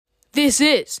This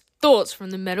is Thoughts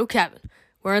from the Metal Cabin,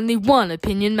 where only one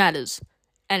opinion matters,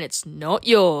 and it's not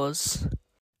yours.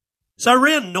 So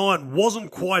round 9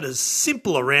 wasn't quite as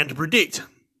simple a round to predict,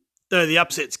 though the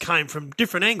upsets came from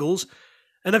different angles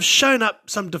and have shown up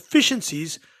some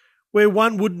deficiencies where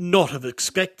one would not have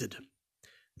expected.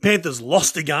 Panthers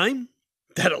lost a game.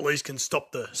 That at least can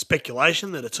stop the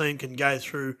speculation that a team can go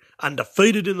through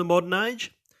undefeated in the modern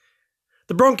age.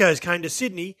 The Broncos came to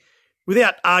Sydney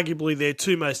without arguably their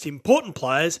two most important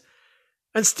players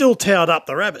and still towed up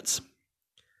the Rabbits.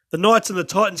 The Knights and the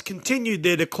Titans continued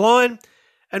their decline,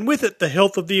 and with it the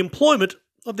health of the employment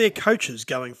of their coaches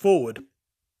going forward.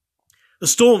 The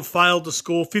Storm failed to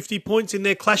score 50 points in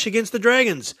their clash against the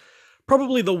Dragons,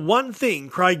 probably the one thing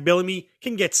Craig Bellamy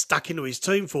can get stuck into his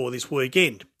team for this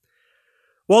weekend.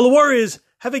 While the Warriors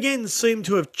have again seemed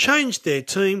to have changed their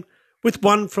team with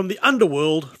one from the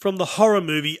underworld from the horror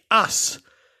movie Us,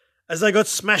 as they got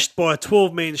smashed by a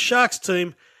 12-man Sharks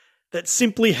team that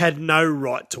simply had no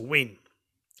right to win.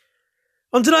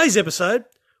 On today's episode,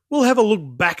 we'll have a look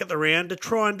back at the round to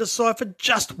try and decipher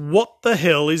just what the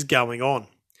hell is going on.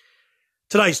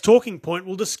 Today's talking point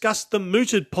will discuss the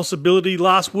mooted possibility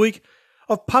last week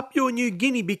of Papua New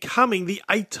Guinea becoming the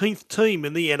 18th team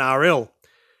in the NRL,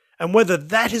 and whether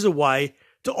that is a way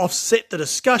to offset the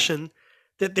discussion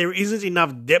that there isn't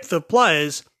enough depth of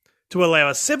players to allow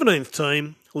a 17th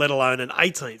team, let alone an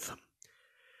 18th.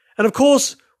 And of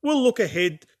course, we'll look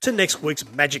ahead to next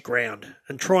week's Magic Round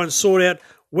and try and sort out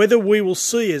whether we will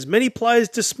see as many players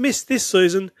dismissed this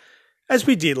season as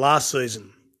we did last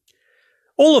season.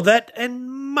 All of that and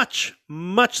much,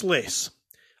 much less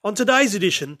on today's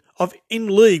edition of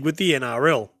In League with the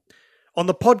NRL, on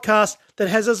the podcast that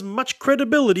has as much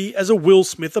credibility as a Will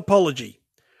Smith apology.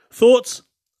 Thoughts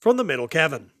from the Metal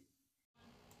Cavern.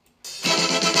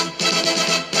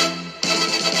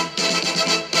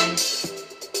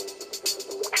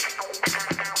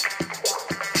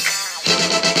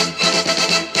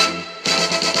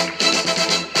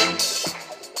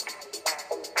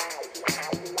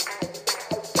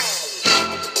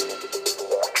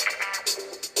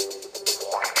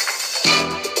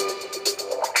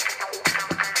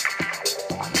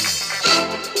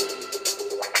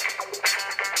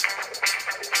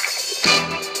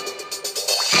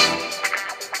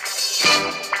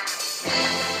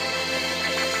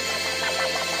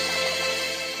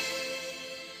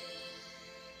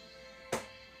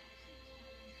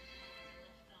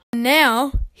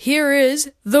 Now, here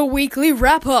is the weekly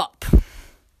wrap-up.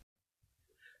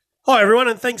 Hi everyone,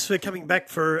 and thanks for coming back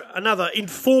for another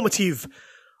informative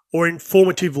or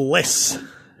informative-less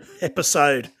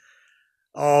episode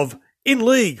of In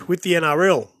League with the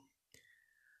NRL.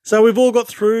 So we've all got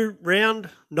through round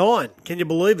 9. Can you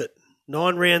believe it?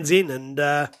 9 rounds in,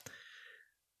 and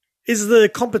is the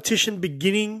competition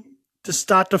beginning to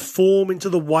start to form into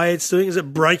the way it's doing? Is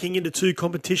it breaking into 2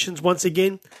 competitions once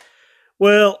again?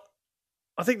 Well,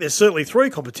 I think there's certainly 3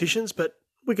 competitions, but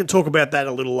we can talk about that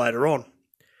a little later on.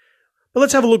 But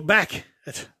let's have a look back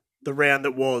at the round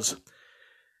that was.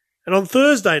 And on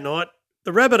Thursday night,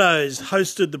 the Rabbitohs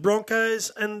hosted the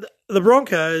Broncos, and the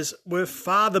Broncos were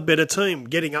far the better team,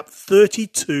 getting up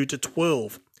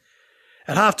 32-12.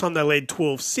 At halftime, they led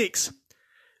 12-6,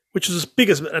 which was as big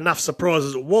as enough surprise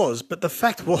as it was, but the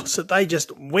fact was that they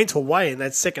just went away in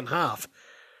that second half.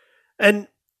 And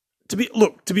to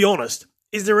be honest,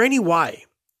 is there any way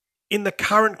in the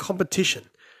current competition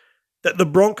that the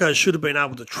Broncos should have been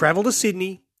able to travel to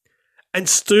Sydney and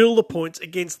steal the points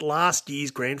against last year's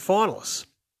grand finalists?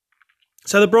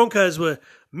 So the Broncos were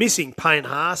missing Payne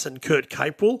Haas and Kurt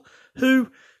Capewell, who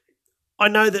I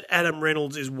know that Adam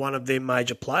Reynolds is one of their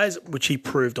major players, which he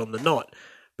proved on the night.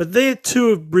 But they're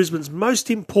 2 of Brisbane's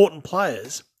most important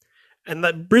players, and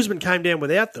that Brisbane came down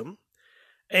without them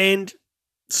and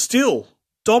still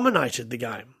dominated the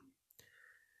game.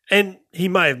 And he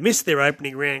may have missed their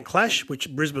opening round clash,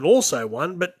 which Brisbane also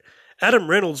won, but Adam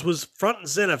Reynolds was front and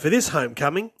centre for this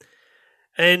homecoming,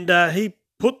 and he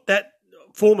put that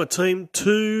former team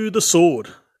to the sword,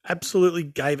 absolutely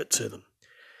gave it to them.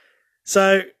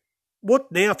 So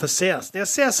what now for South? Now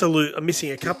South are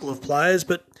missing a couple of players,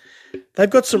 but they've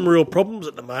got some real problems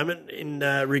at the moment in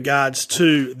regards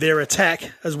to their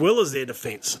attack as well as their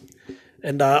defence.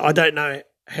 And I don't know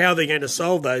how they're going to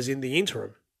solve those in the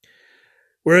interim.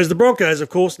 Whereas the Broncos, of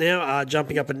course, now are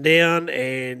jumping up and down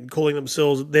and calling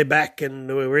themselves they're back and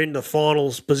we're in the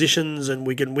finals positions and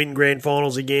we can win grand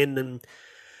finals again, and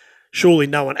surely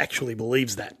no one actually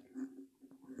believes that.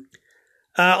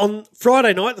 On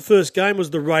Friday night, the first game was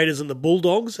the Raiders and the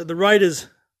Bulldogs, and the Raiders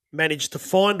managed to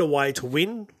find a way to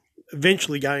win,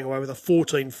 eventually going away with a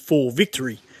 14-4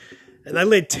 victory. And they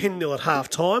led 10-0 at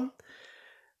half-time,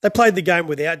 They played the game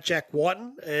without Jack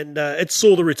Whiten, and it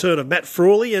saw the return of Matt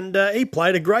Frawley, and he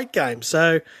played a great game.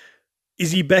 So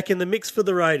is he back in the mix for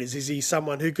the Raiders? Is he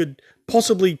someone who could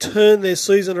possibly turn their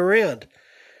season around?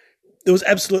 There was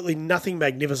absolutely nothing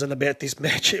magnificent about this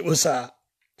match. It was a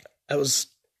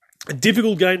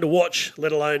difficult game to watch,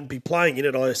 let alone be playing in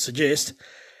it, I suggest.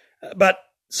 But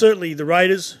certainly the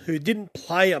Raiders, who didn't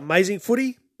play amazing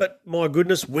footy, but my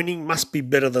goodness, winning must be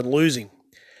better than losing.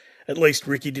 At least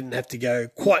Ricky didn't have to go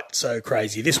quite so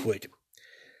crazy this week.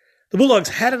 The Bulldogs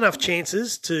had enough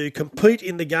chances to compete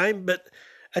in the game, but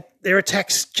their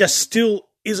attacks just still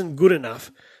isn't good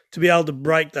enough to be able to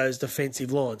break those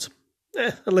defensive lines.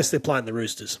 Unless they're playing the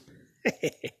Roosters.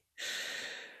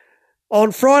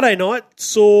 On Friday night,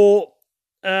 saw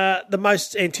the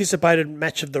most anticipated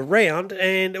match of the round,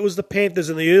 and it was the Panthers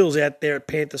and the Eels out there at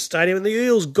Panther Stadium, and the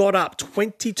Eels got up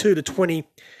 22-20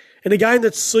 in a game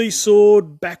that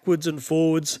seesawed backwards and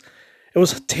forwards. It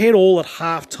was 10-all at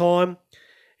half-time.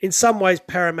 In some ways,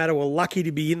 Parramatta were lucky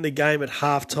to be in the game at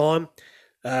half-time.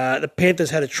 The Panthers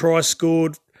had a try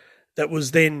scored that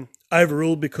was then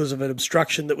overruled because of an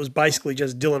obstruction that was basically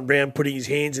just Dylan Brown putting his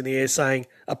hands in the air saying,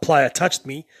 "A player touched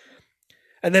me."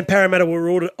 And then Parramatta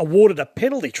were awarded a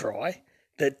penalty try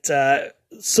that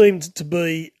seemed to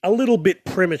be a little bit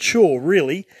premature,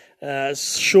 really.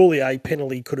 Surely a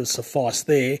penalty could have sufficed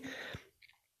there.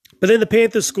 But then the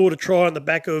Panthers scored a try on the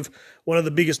back of one of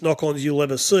the biggest knock-ons you'll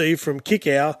ever see from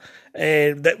Kikau,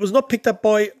 and that was not picked up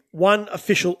by one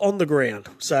official on the ground.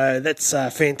 So that's a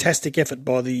fantastic effort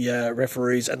by the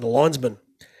referees and the linesmen.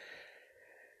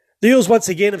 The Eels once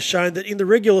again have shown that in the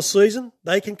regular season,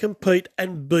 they can compete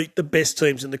and beat the best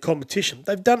teams in the competition.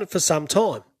 They've done it for some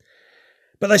time.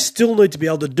 But they still need to be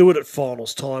able to do it at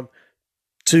finals time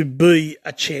to be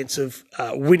a chance of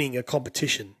winning a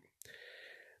competition.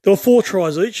 There were 4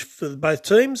 tries each for both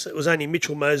teams. It was only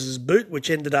Mitchell Moses' boot, which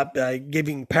ended up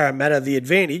giving Parramatta the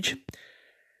advantage.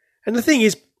 And the thing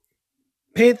is,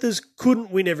 Panthers couldn't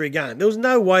win every game. There was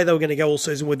no way they were going to go all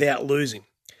season without losing.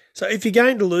 So if you're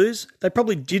going to lose, they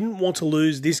probably didn't want to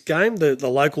lose this game, the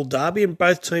local derby, and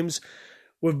both teams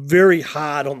were very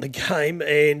hard on the game,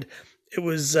 and it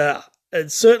was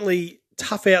it's certainly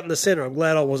tough out in the centre. I'm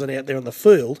glad I wasn't out there on the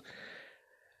field.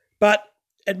 But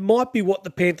it might be what the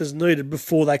Panthers needed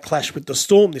before they clash with the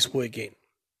Storm this weekend.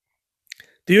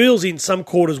 The Eels in some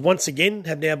quarters once again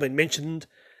have now been mentioned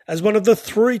as one of the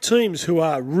 3 teams who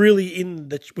are really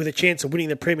with a chance of winning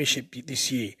the premiership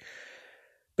this year.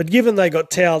 But given they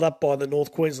got towed up by the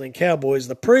North Queensland Cowboys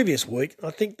the previous week,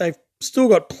 I think they've still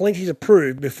got plenty to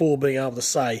prove before being able to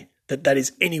say that that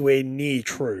is anywhere near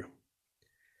true.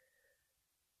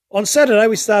 On Saturday,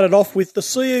 we started off with the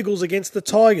Sea Eagles against the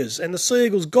Tigers, and the Sea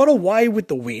Eagles got away with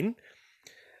the win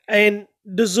and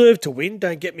deserved to win,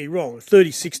 don't get me wrong.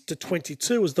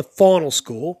 36-22 was the final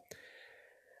score.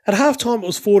 At halftime, it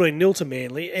was 14-0 to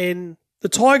Manly, and the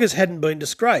Tigers hadn't been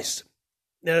disgraced.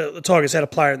 Now, the Tigers had a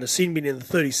player in the sin bin in the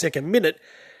 32nd minute,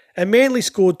 and Manly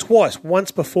scored twice,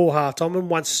 once before halftime and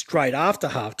once straight after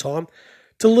halftime,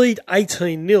 to lead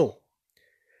 18-0.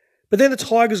 But then the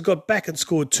Tigers got back and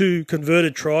scored 2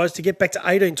 converted tries to get back to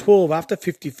 18-12 after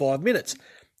 55 minutes.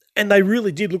 And they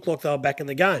really did look like they were back in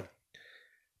the game.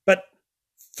 But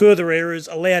further errors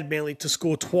allowed Manly to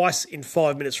score twice in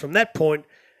 5 minutes from that point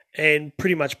and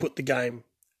pretty much put the game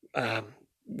beyond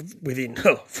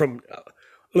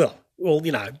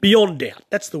doubt.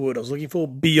 That's the word I was looking for,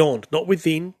 beyond, not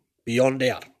within, beyond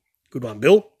doubt. Good one,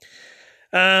 Bill.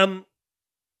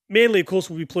 Manly, of course,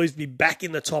 will be pleased to be back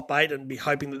in the top 8 and be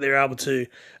hoping that they're able to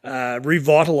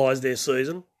revitalise their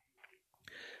season.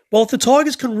 While if the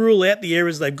Tigers can rule out the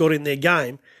errors they've got in their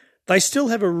game, they still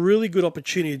have a really good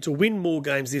opportunity to win more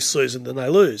games this season than they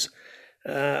lose.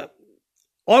 I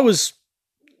was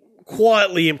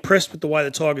quietly impressed with the way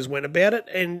the Tigers went about it,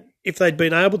 and if they'd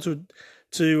been able to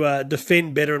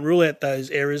defend better and rule out those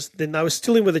errors, then they were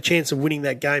still in with a chance of winning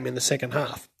that game in the second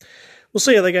half. We'll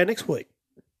see how they go next week.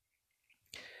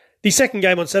 The second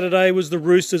game on Saturday was the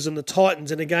Roosters and the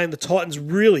Titans, in a game the Titans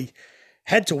really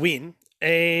had to win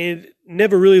and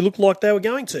never really looked like they were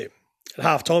going to. At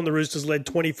halftime, the Roosters led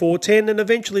 24-10 and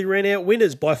eventually ran out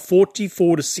winners by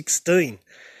 44-16.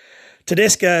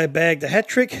 Tedesco bagged a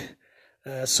hat-trick.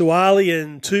 Suali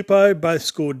and Tupou both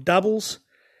scored doubles.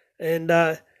 And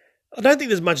I don't think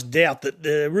there's much doubt that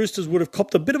the Roosters would have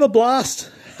copped a bit of a blast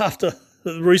after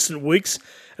the recent weeks,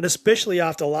 and especially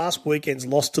after last weekend's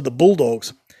loss to the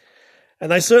Bulldogs.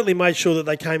 And they certainly made sure that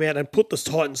they came out and put the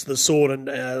Titans to the sword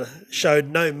and showed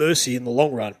no mercy in the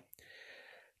long run.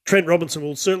 Trent Robinson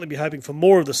will certainly be hoping for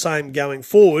more of the same going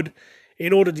forward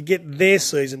in order to get their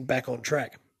season back on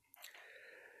track.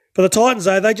 For the Titans,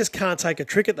 though, they just can't take a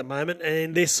trick at the moment,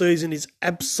 and their season is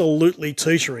absolutely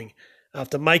teetering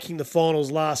after making the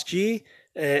finals last year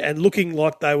and looking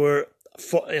like they were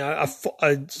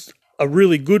a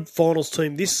really good finals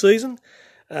team this season.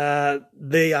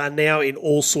 They are now in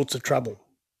all sorts of trouble.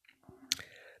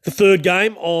 The third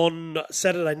game on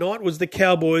Saturday night was the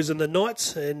Cowboys and the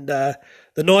Knights, and the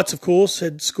Knights, of course,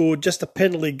 had scored just a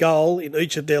penalty goal in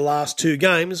each of their last two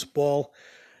games while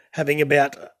having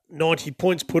about 90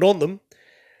 points put on them.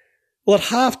 Well, at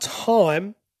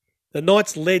half-time, the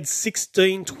Knights led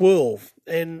 16-12,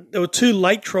 and there were two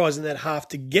late tries in that half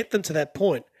to get them to that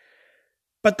point.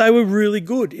 But they were really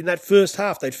good in that first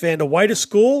half. They'd found a way to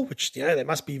score, which they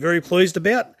must be very pleased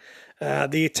about.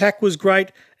 The attack was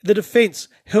great. The defence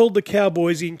held the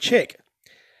Cowboys in check.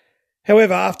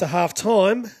 However, after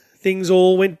half-time, things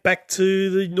all went back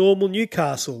to the normal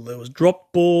Newcastle. There was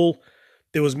dropped ball,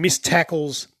 there was missed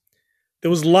tackles, there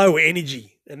was low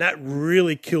energy, and that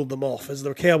really killed them off as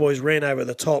the Cowboys ran over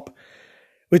the top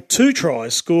with two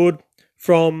tries scored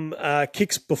from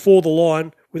kicks before the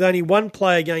line, with only one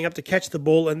player going up to catch the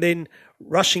ball and then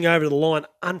rushing over the line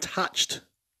untouched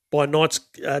by Knights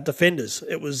defenders.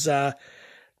 It was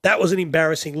that was an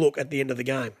embarrassing look at the end of the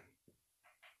game.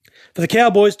 For the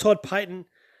Cowboys, Todd Payten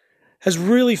has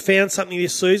really found something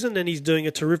this season, and he's doing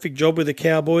a terrific job with the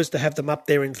Cowboys to have them up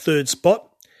there in third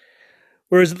spot.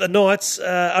 Whereas at the Knights,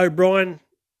 O'Brien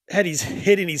had his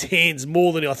head in his hands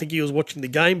more than I think he was watching the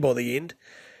game by the end.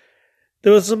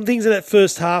 There were some things in that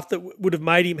first half that would have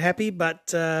made him happy,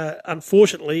 but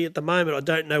unfortunately, at the moment, I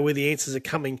don't know where the answers are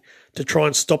coming to try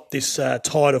and stop this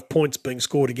tide of points being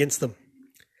scored against them.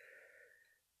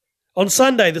 On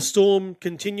Sunday, the Storm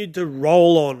continued to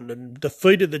roll on and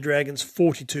defeated the Dragons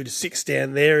 42-6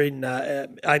 down there in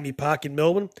AAMI Park in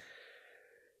Melbourne.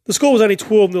 The score was only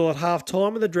 12-0 at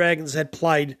half-time, and the Dragons had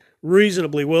played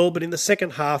reasonably well, but in the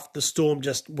second half, the Storm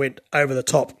just went over the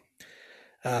top.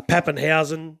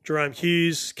 Pappenhausen, Jerome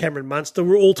Hughes, Cameron Munster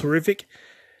were all terrific.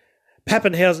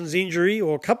 Pappenhausen's injury,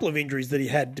 or a couple of injuries that he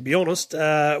had, to be honest,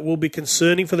 will be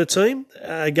concerning for the team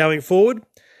going forward.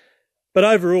 But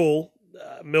overall,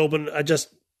 Melbourne are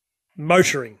just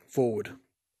motoring forward.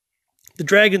 The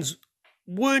Dragons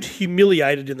weren't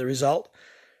humiliated in the result,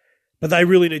 but they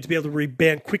really need to be able to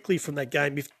rebound quickly from that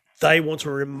game if they want to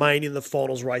remain in the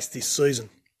finals race this season.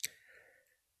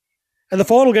 And the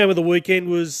final game of the weekend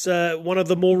was one of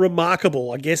the more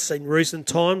remarkable, I guess, in recent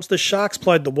times. The Sharks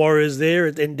played the Warriors there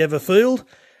at Endeavour Field,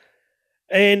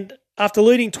 and after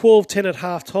leading 12-10 at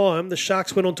half-time, the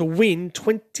Sharks went on to win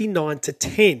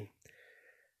 29-10.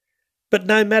 But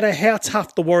no matter how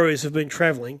tough the Warriors have been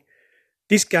travelling,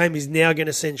 this game is now going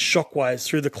to send shockwaves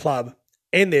through the club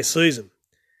and their season.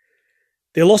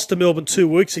 Their loss to Melbourne 2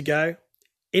 weeks ago,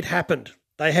 it happened.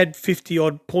 They had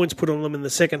 50-odd points put on them in the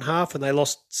second half and they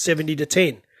lost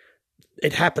 70-10.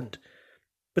 It happened.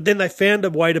 But then they found a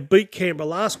way to beat Canberra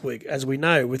last week, as we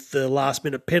know, with the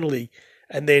last-minute penalty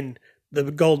and then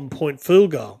the golden point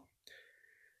field goal.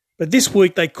 But this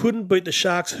week they couldn't beat the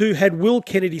Sharks, who had Will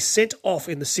Kennedy sent off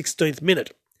in the 16th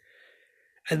minute.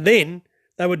 And then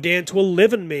they were down to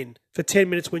 11 men for 10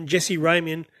 minutes when Jesse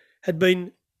Ramian had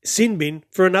been sin-bin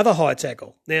for another high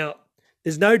tackle. Now,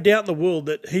 there's no doubt in the world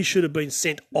that he should have been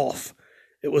sent off.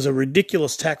 It was a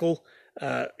ridiculous tackle,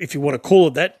 if you want to call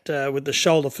it that, with the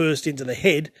shoulder first into the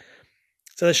head.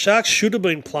 So the Sharks should have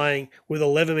been playing with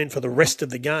 11 men for the rest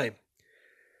of the game.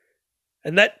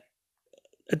 And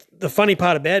the funny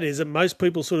part about it is that most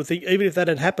people sort of think even if that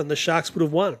had happened, the Sharks would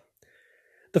have won.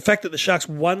 The fact that the Sharks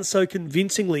won so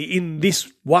convincingly in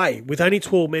this way, with only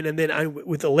 12 men and then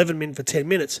with 11 men for 10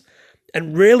 minutes,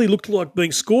 and rarely looked like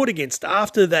being scored against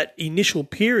after that initial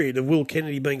period of Will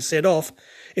Kennedy being set off,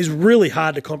 is really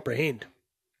hard to comprehend.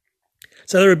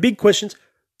 So there are big questions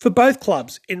for both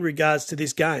clubs in regards to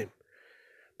this game.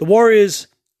 The Warriors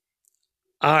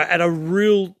are at a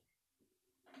real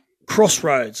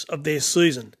crossroads of their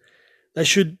season. They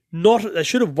should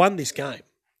have won this game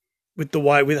with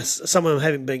some of them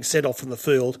having been set off from the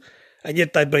field, and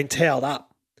yet they've been towed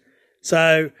up.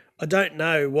 So I don't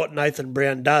know what Nathan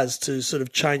Brown does to sort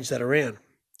of change that around.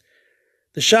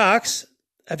 The Sharks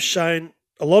have shown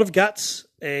a lot of guts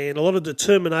and a lot of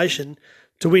determination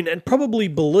to win, and probably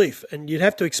belief, and you'd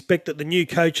have to expect that the new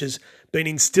coach has been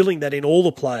instilling that in all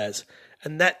the players,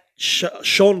 and that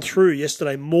shone through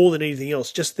yesterday more than anything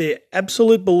else, just their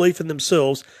absolute belief in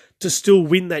themselves to still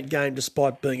win that game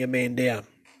despite being a man down.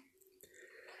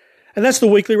 And that's the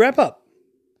weekly wrap-up.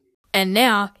 And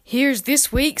now, here's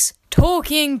this week's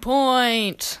Talking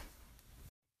Point.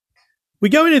 We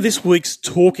go into this week's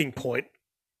Talking Point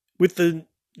with the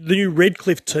new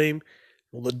Redcliffe team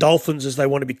or the Dolphins as they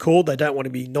want to be called, they don't want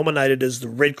to be nominated as the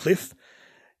Redcliffe,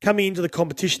 coming into the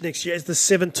competition next year as the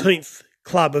 17th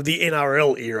club of the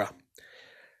NRL era.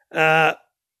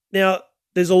 Now,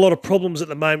 there's a lot of problems at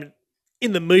the moment,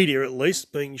 in the media at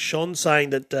least, being shone,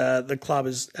 saying that the club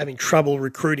is having trouble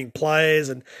recruiting players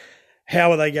and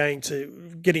how are they going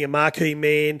to getting a marquee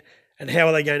man and how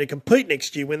are they going to compete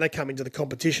next year when they come into the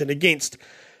competition against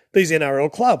these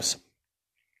NRL clubs.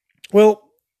 Well,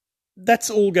 that's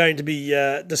all going to be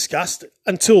discussed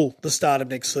until the start of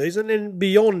next season and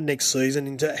beyond next season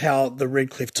into how the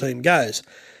Redcliffe team goes.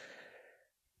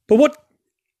 But what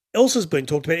else has been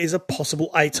talked about is a possible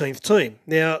 18th team.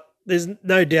 Now, there's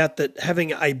no doubt that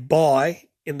having a bye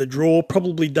in the draw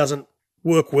probably doesn't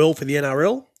work well for the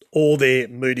NRL or their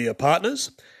media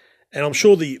partners. And I'm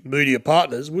sure the media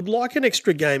partners would like an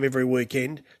extra game every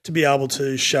weekend to be able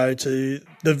to show to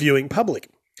the viewing public.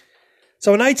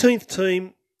 So an 18th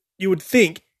team, you would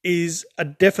think, is a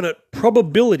definite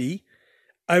probability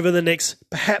over the next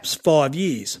perhaps 5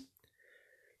 years.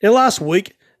 Now, last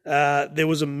week, there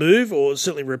was a move, or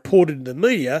certainly reported in the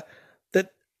media,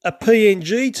 that a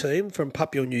PNG team from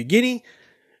Papua New Guinea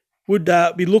would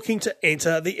be looking to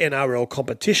enter the NRL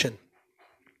competition.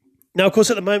 Now, of course,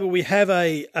 at the moment we have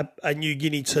a New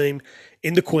Guinea team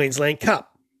in the Queensland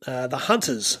Cup, the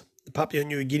Hunters, the Papua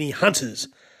New Guinea Hunters,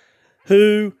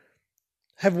 who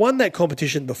have won that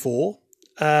competition before,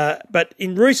 but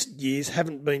in recent years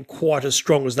haven't been quite as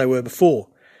strong as they were before.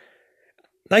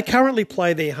 They currently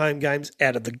play their home games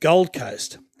out of the Gold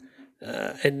Coast.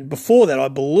 And before that, I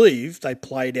believe they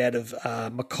played out of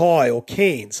Mackay or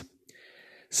Cairns.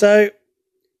 So,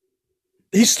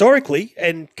 historically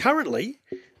and currently,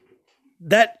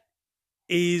 that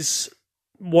is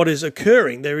what is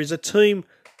occurring. There is a team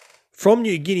from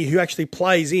New Guinea who actually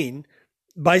plays in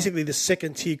basically the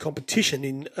second-tier competition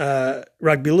in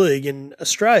rugby league in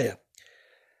Australia.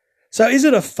 So is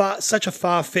it such a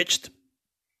far-fetched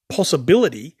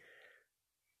possibility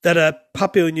that a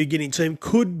Papua New Guinea team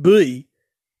could be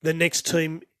the next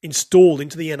team installed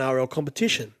into the NRL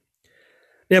competition?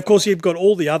 Now, of course, you've got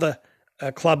all the other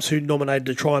clubs who nominated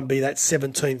to try and be that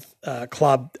 17th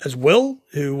club as well,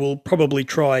 who will probably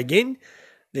try again.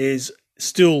 There's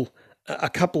still a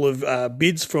couple of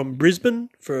bids from Brisbane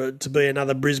to be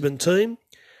another Brisbane team.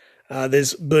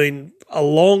 There's been a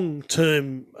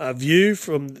long-term view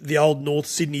from the old North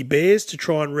Sydney Bears to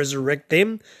try and resurrect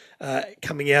them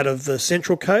coming out of the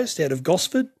Central Coast, out of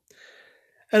Gosford.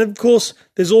 And, of course,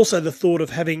 there's also the thought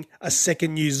of having a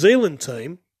second New Zealand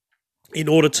team in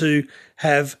order to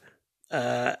have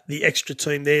the extra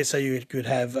team there, so you could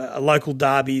have local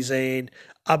derbies and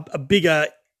a bigger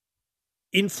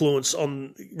influence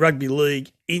on rugby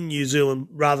league in New Zealand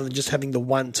rather than just having the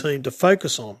one team to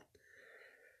focus on.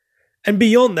 And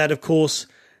beyond that, of course,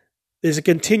 there's a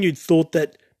continued thought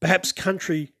that perhaps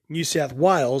country New South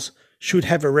Wales should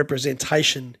have a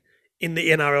representation in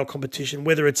the NRL competition,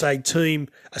 whether it's a team,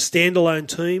 a standalone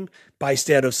team based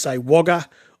out of, say, Wagga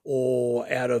or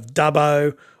out of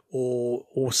Dubbo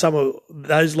or some of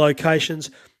those locations,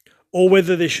 or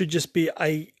whether there should just be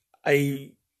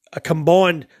a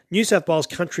combined New South Wales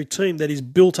country team that is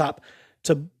built up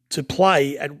to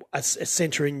play at a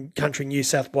centre in country New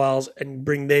South Wales and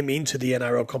bring them into the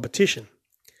NRL competition.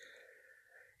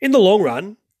 In the long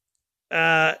run,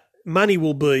 money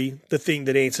will be the thing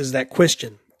that answers that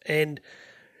question. And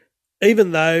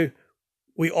even though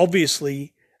we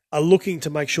obviously are looking to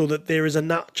make sure that there is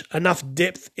enough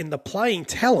depth in the playing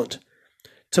talent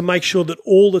to make sure that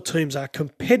all the teams are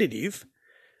competitive,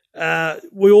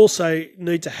 we also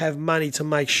need to have money to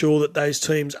make sure that those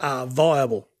teams are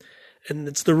viable. And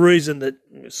it's the reason that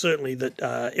certainly that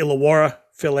Illawarra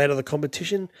fell out of the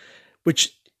competition,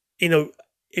 which,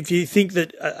 if you think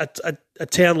that a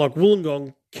town like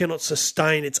Wollongong cannot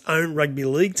sustain its own rugby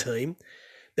league team,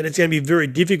 then it's going to be very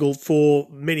difficult for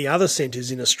many other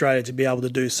centres in Australia to be able to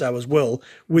do so as well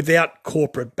without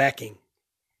corporate backing.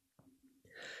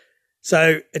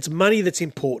 So it's money that's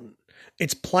important.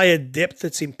 It's player depth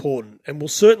that's important. And we'll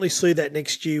certainly see that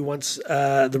next year once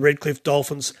the Redcliffe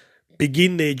Dolphins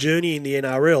begin their journey in the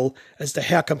NRL as to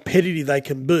how competitive they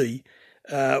can be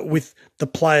with the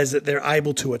players that they're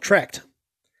able to attract.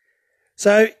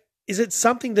 So is it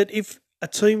something that if a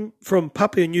team from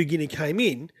Papua New Guinea came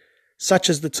in,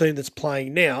 such as the team that's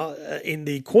playing now in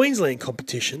the Queensland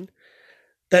competition,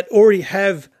 that already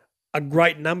have a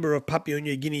great number of Papua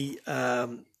New Guinea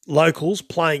locals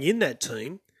playing in that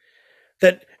team,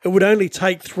 that it would only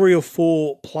take 3 or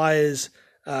 4 players,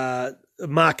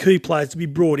 marquee players, to be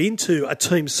brought into a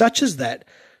team such as that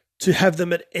to have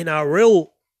them at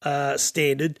NRL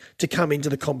standard to come into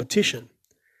the competition.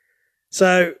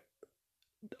 So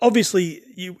obviously,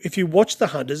 if you watch the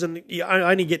Hunters, and you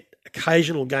only get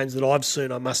occasional games that I've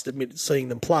seen, I must admit, seeing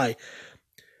them play,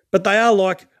 but they are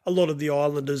like a lot of the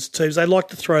Islanders teams. They like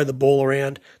to throw the ball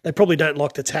around. They probably don't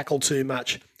like to tackle too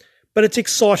much, but it's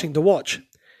exciting to watch.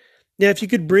 Now, if you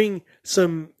could bring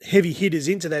some heavy hitters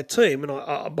into that team,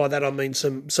 and by that I mean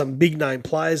some big name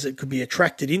players that could be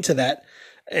attracted into that,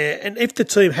 and if the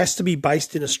team has to be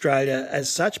based in Australia as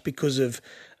such because of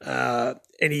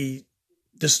any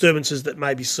disturbances that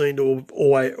may be seen to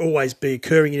always be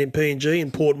occurring in PNG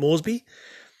in Port Moresby,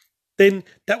 then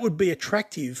that would be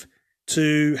attractive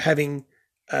to having,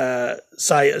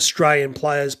 say, Australian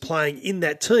players playing in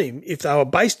that team if they were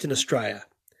based in Australia.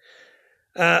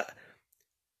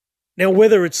 Now,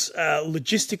 whether it's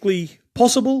logistically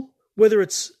possible, whether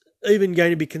it's even going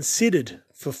to be considered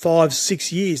for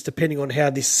 5-6 years, depending on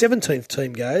how this 17th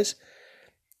team goes,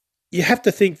 you have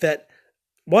to think that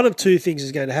one of two things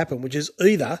is going to happen, which is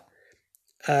either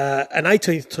an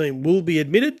 18th team will be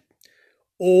admitted,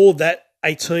 or that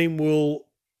a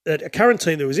current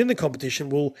team that was in the competition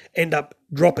will end up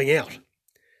dropping out.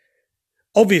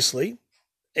 Obviously,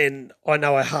 and I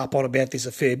know I harp on about this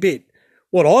a fair bit,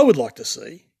 what I would like to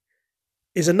see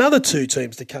is another 2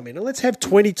 teams to come in. And let's have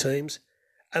 20 teams,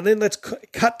 and then let's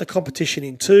cut the competition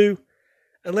in 2,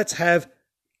 and let's have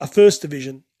a first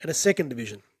division and a second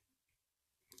division.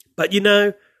 But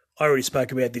I already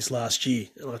spoke about this last year,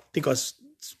 and I think I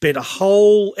spent a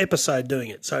whole episode doing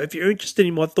it. So if you're interested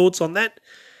in my thoughts on that,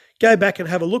 go back and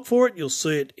have a look for it. You'll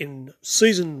see it in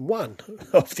season 1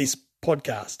 of this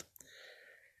podcast.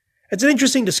 It's an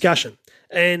interesting discussion,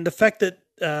 and the fact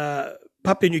that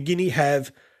Papua New Guinea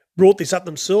have brought this up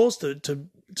themselves to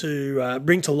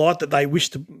bring to light that they wish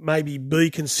to maybe be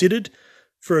considered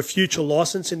for a future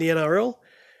licence in the NRL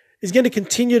is going to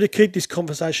continue to keep this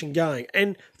conversation going.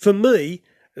 And for me,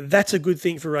 that's a good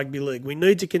thing for rugby league. We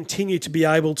need to continue to be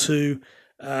able to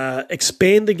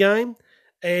expand the game,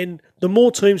 and the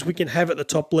more teams we can have at the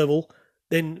top level,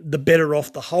 then the better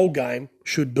off the whole game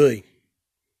should be.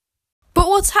 But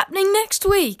what's happening next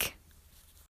week?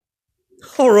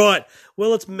 All right,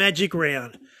 well, it's Magic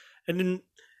Round. And then,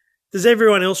 does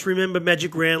everyone else remember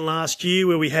Magic Round last year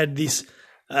where we had this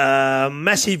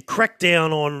massive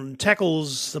crackdown on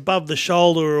tackles above the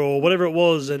shoulder or whatever it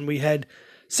was, and we had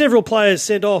several players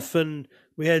sent off, and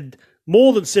we had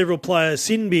more than several players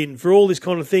sin bin for all this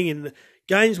kind of thing, and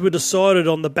games were decided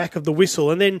on the back of the whistle,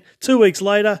 and then 2 weeks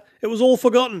later it was all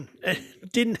forgotten and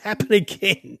it didn't happen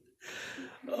again.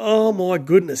 Oh my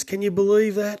goodness, can you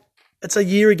believe that? It's a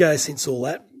year ago since all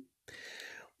that.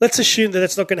 Let's assume that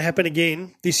that's not going to happen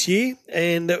again this year,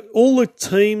 and that all the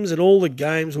teams and all the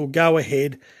games will go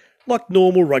ahead like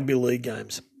normal rugby league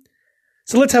games.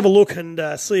 So let's have a look and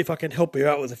see if I can help you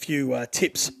out with a few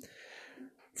tips.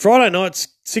 Friday night's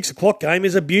 6 o'clock game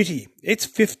is a beauty. It's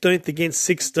 15th against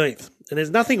 16th, and there's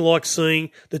nothing like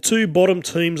seeing the 2 bottom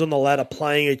teams on the ladder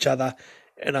playing each other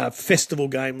in a festival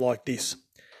game like this.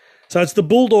 So it's the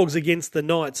Bulldogs against the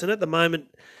Knights, and at the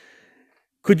moment,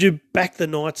 could you back the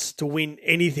Knights to win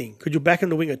anything? Could you back them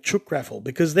to win a chook raffle?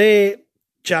 Because they're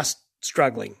just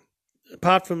struggling.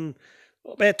 Apart from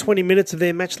about 20 minutes of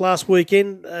their match last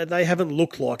weekend, they haven't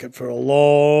looked like it for a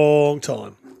long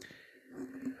time.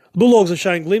 The Bulldogs are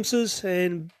showing glimpses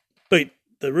and beat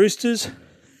the Roosters.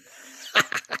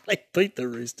 They beat the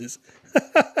Roosters.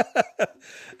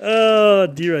 Oh,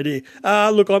 dear, oh, dear.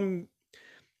 Look,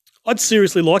 I'd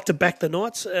seriously like to back the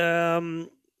Knights,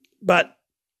 but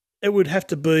it would have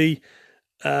to be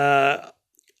a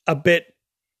bet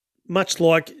much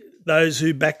like those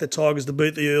who backed the Tigers to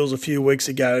beat the Eels a few weeks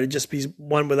ago. It'd just be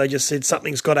one where they just said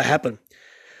something's got to happen.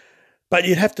 But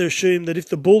you'd have to assume that if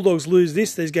the Bulldogs lose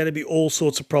this, there's going to be all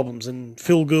sorts of problems, and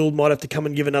Phil Gould might have to come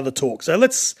and give another talk. So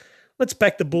let's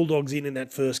back the Bulldogs in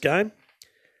that first game.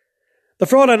 The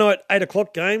Friday night 8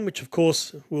 o'clock game, which of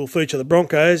course will feature the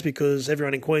Broncos because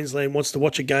everyone in Queensland wants to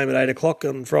watch a game at 8 o'clock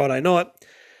on Friday night.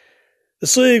 The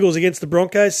Sea Eagles against the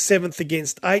Broncos, 7th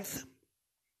against 8th.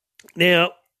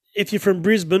 Now, if you're from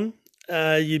Brisbane,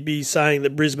 you'd be saying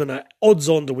that Brisbane are odds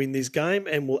on to win this game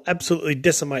and will absolutely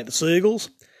decimate the Sea Eagles.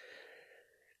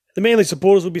 The Manly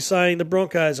supporters will be saying the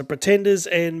Broncos are pretenders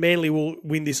and Manly will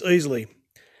win this easily.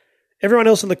 Everyone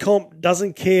else in the comp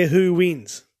doesn't care who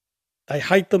wins. They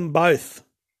hate them both.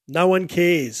 No one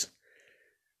cares.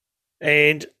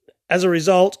 And as a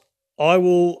result, I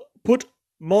will put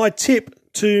my tip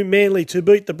to Manly to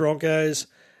beat the Broncos,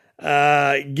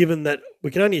 given that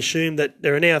we can only assume that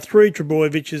there are now 3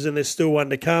 Trebojeviches and there's still one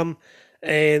to come,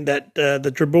 and that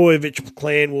the Trebojevic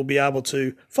clan will be able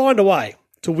to find a way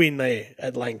to win there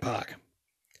at Lang Park.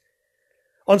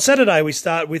 On Saturday, we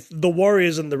start with the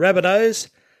Warriors and the Rabbitohs,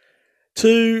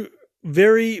 2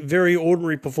 very, very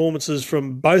ordinary performances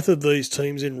from both of these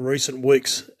teams in recent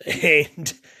weeks.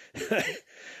 And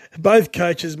both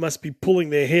coaches must be pulling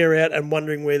their hair out and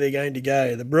wondering where they're going to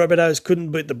go. The Rabbitohs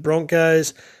couldn't beat the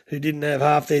Broncos, who didn't have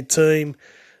half their team.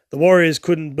 The Warriors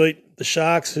couldn't beat the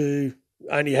Sharks, who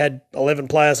only had 11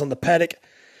 players on the paddock.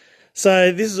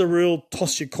 So this is a real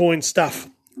toss-your-coin stuff.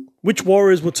 Which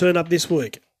Warriors will turn up this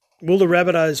week? Will the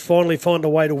Rabbitohs finally find a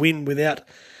way to win without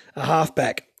a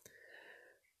halfback?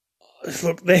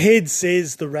 Look, the head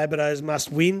says the Rabbitohs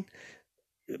must win,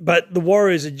 but the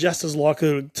Warriors are just as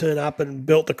likely to turn up and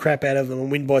belt the crap out of them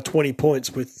and win by 20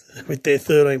 points with their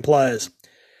 13 players.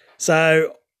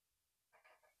 So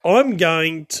I'm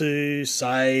going to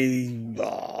say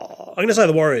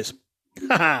the Warriors.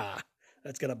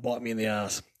 That's going to bite me in the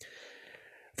ass.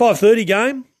 5:30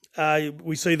 game.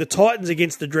 We see the Titans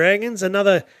against the Dragons.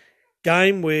 Another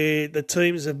game where the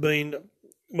teams have been,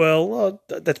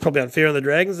 that's probably unfair on the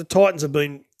Dragons. The Titans have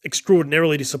been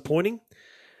extraordinarily disappointing.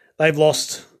 They've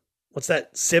lost,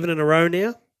 7 in a row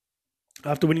now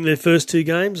after winning their first 2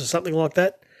 games or something like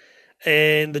that.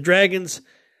 And the Dragons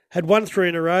had won 3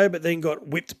 in a row but then got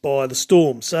whipped by the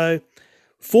Storm. So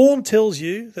form tells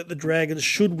you that the Dragons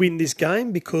should win this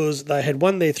game because they had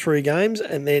won their 3 games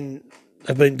and then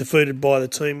have been defeated by the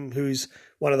team who's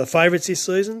one of the favourites this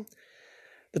season.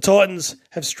 The Titans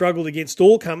have struggled against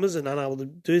all comers and unable to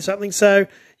do something. So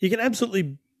you can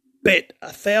absolutely bet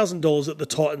 $1,000 that the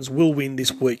Titans will win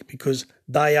this week because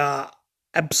they are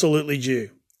absolutely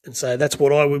due. And so that's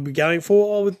what I would be going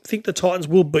for. I would think the Titans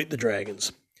will beat the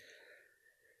Dragons.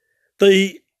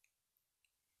 The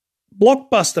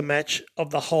blockbuster match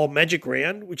of the whole Magic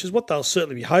Round, which is what they'll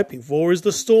certainly be hoping for, is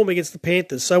the Storm against the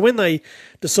Panthers. So when they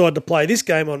decide to play this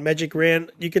game on Magic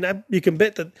Round, you can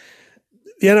bet that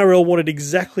the NRL wanted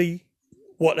exactly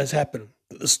what has happened.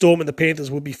 The Storm and the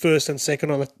Panthers will be first and second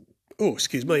on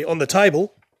the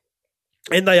table,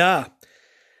 and they are.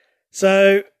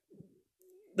 So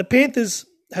the Panthers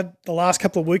have the last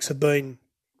couple of weeks have been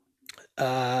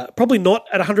probably not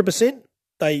at 100%.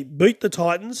 They beat the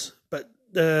Titans, but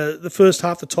the first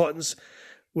half the Titans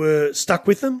were stuck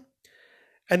with them,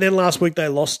 and then last week they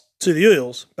lost to the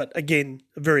Eels, but again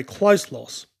a very close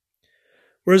loss.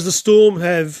 Whereas the Storm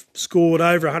have scored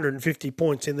over 150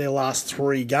 points in their last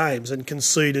 3 games and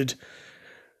conceded,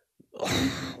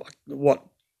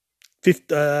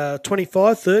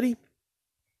 25, 30?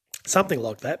 Something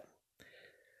like that.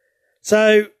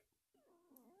 So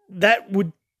that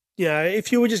would,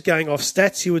 if you were just going off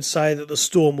stats, you would say that the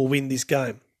Storm will win this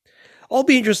game. I'll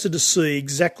be interested to see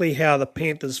exactly how the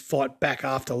Panthers fight back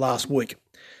after last week.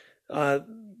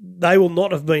 They will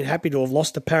not have been happy to have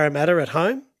lost to Parramatta at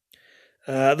home.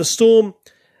 The Storm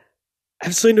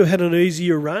have seemed to have had an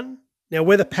easier run. Now,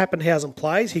 whether Pappenhausen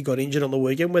plays, he got injured on the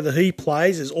weekend, whether he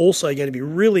plays is also going to be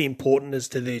really important as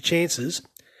to their chances.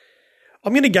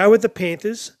 I'm going to go with the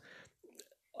Panthers.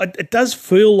 It does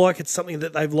feel like it's something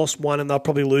that they've lost 1 and they'll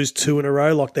probably lose 2 in a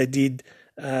row like they did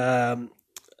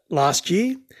last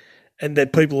year, and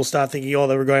that people will start thinking,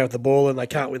 they were going off the ball and they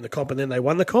can't win the comp, and then they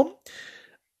won the comp.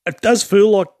 It does feel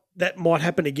like that might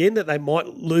happen again, that they might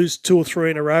lose 2 or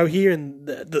 3 in a row here, and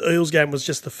the Eels game was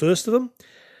just the first of them.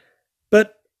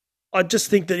 But I just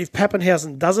think that if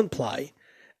Pappenhausen doesn't play,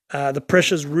 the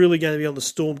pressure's really going to be on the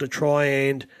Storm to try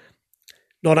and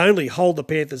not only hold the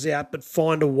Panthers out, but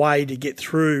find a way to get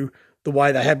through the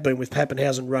way they have been with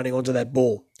Pappenhausen running onto that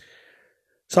ball.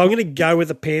 So I'm going to go with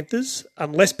the Panthers,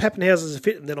 unless Pappenhausen's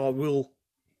fit, and then I will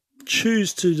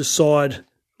choose to decide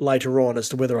later on as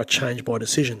to whether I change my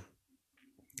decision.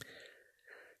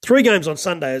 3 games on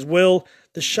Sunday as well.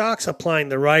 The Sharks are playing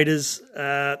the Raiders.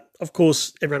 Of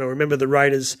course, everyone will remember the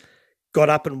Raiders got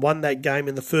up and won that game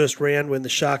in the first round when the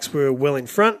Sharks were well in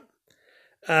front.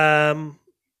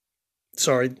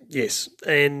 Yes.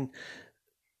 And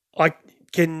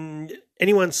can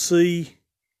anyone see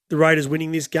the Raiders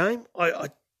winning this game? I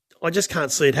just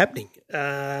can't see it happening.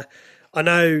 I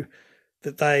know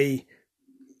that they're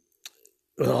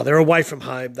away from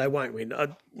home. They won't win.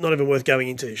 Not even worth going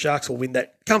into. Sharks will win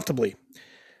that comfortably.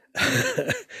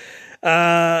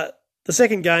 The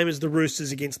second game is the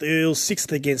Roosters against the Eels,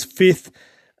 6th against 5th.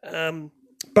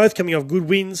 Both coming off good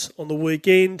wins on the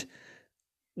weekend.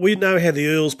 We know how the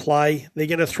Eels play. They're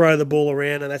going to throw the ball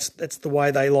around, and that's the way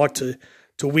they like to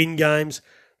win games.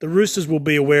 The Roosters will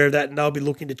be aware of that, and they'll be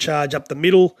looking to charge up the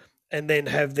middle and then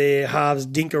have their halves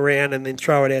dink around and then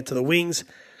throw it out to the wings.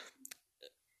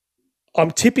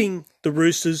 I'm tipping the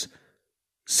Roosters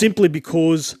simply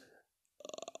because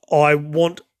I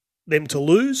want them to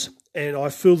lose, and I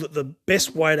feel that the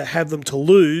best way to have them to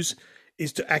lose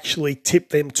is to actually tip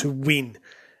them to win.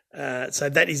 So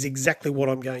that is exactly what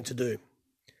I'm going to do.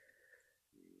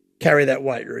 carry that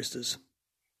weight, Roosters.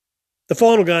 The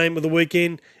final game of the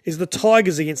weekend is the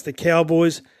Tigers against the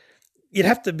Cowboys. You'd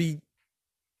have to be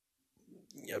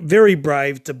very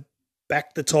brave to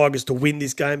back the Tigers to win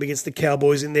this game against the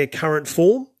Cowboys in their current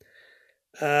form.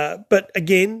 But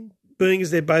again, being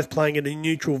as they're both playing at a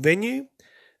neutral venue,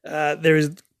 there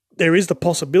is the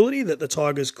possibility that the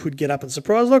Tigers could get up and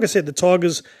surprise. Like I said, the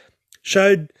Tigers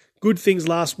showed good things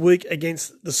last week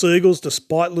against the Seagulls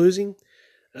despite losing.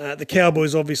 The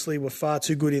Cowboys obviously were far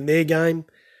too good in their game.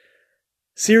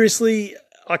 Seriously,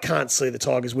 I can't see the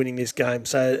Tigers winning this game.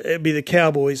 So it'd be the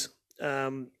Cowboys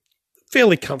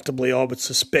fairly comfortably, I would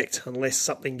suspect, unless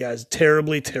something goes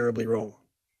terribly, terribly wrong.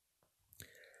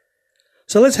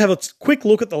 So let's have a quick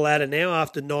look at the ladder now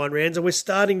after 9 rounds, and we're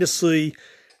starting to see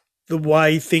the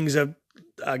way things are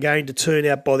going to turn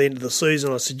out by the end of the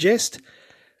season, I suggest.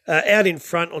 Out in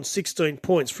front on 16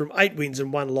 points from 8 wins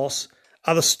and 1 loss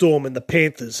are the Storm and the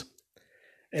Panthers.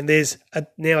 And there's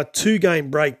now a 2-game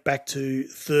break back to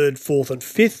 3rd, 4th and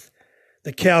 5th.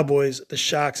 The Cowboys, the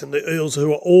Sharks and the Eels,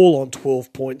 who are all on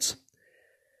 12 points.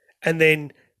 And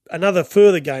then another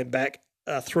further game back,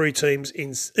 3 teams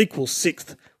in equal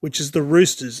 6th, which is the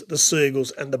Roosters, the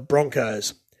Seagulls and the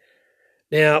Broncos.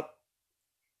 Now,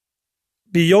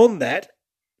 beyond that,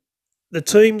 the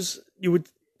teams you would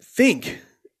think,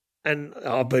 and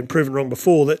I've been proven wrong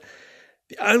before, that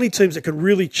the only teams that can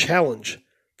really challenge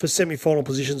for semi-final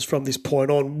positions from this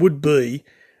point on would be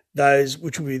those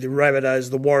which would be the Rabbitohs,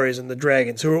 the Warriors and the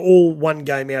Dragons, who are all 1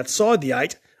 game outside the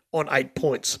 8 on 8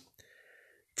 points.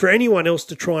 For anyone else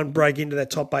to try and break into that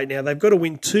top 8 now, they've got to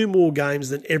win 2 more games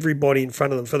than everybody in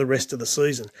front of them for the rest of the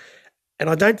season. And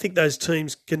I don't think those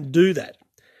teams can do that.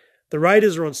 The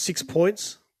Raiders are on 6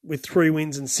 points with 3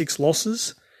 wins and 6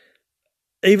 losses.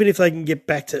 Even if they can get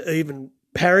back to even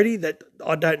parity, that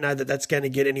I don't know that that's going to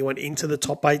get anyone into the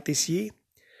top 8 this year.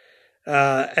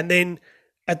 And then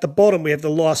at the bottom, we have the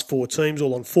last 4 teams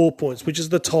all on 4 points, which is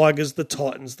the Tigers, the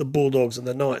Titans, the Bulldogs and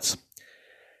the Knights.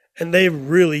 And they're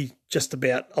really just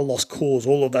about a lost cause,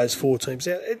 all of those 4 teams.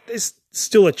 There's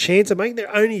still a chance of making.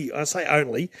 They're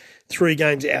only, 3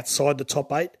 games outside the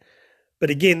top 8. But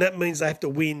again, that means they have to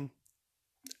win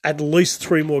at least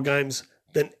 3 more games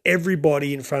than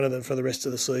everybody in front of them for the rest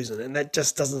of the season. And that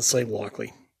just doesn't seem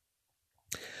likely.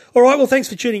 All right, well, thanks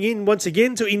for tuning in once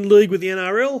again to In League with the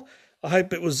NRL. I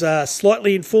hope it was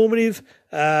slightly informative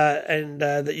and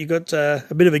that you got a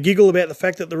bit of a giggle about the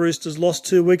fact that the Roosters lost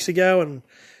 2 weeks ago and,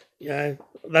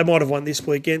 they might have won this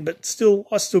weekend, but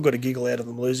I still got a giggle out of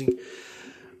them losing.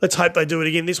 Let's hope they do it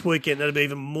again this weekend. That'll be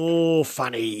even more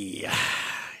funny.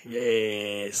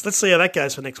 Yes. Let's see how that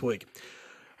goes for next week.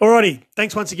 Alrighty.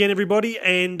 Thanks once again, everybody.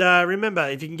 And remember,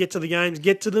 if you can get to the games,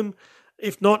 get to them.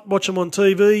 If not, watch them on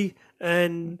TV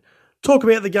and talk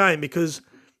about the game, because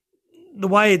the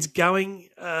way it's going,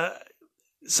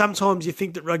 sometimes you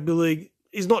think that rugby league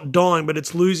is not dying, but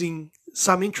it's losing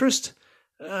some interest.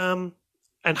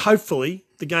 And hopefully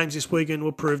the games this weekend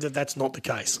will prove that that's not the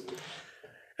case.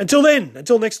 Until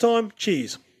next time,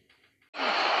 cheers.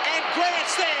 And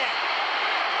Grant's there.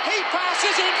 He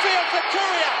passes infield for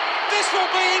Courier. This will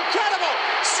be incredible.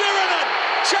 Sirinen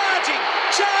charging.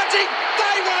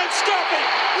 They won't stop him.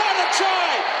 What a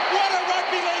try. What a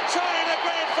rugby league try in a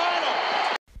grand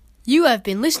final. You have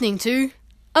been listening to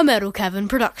a Metal Cavern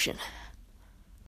production.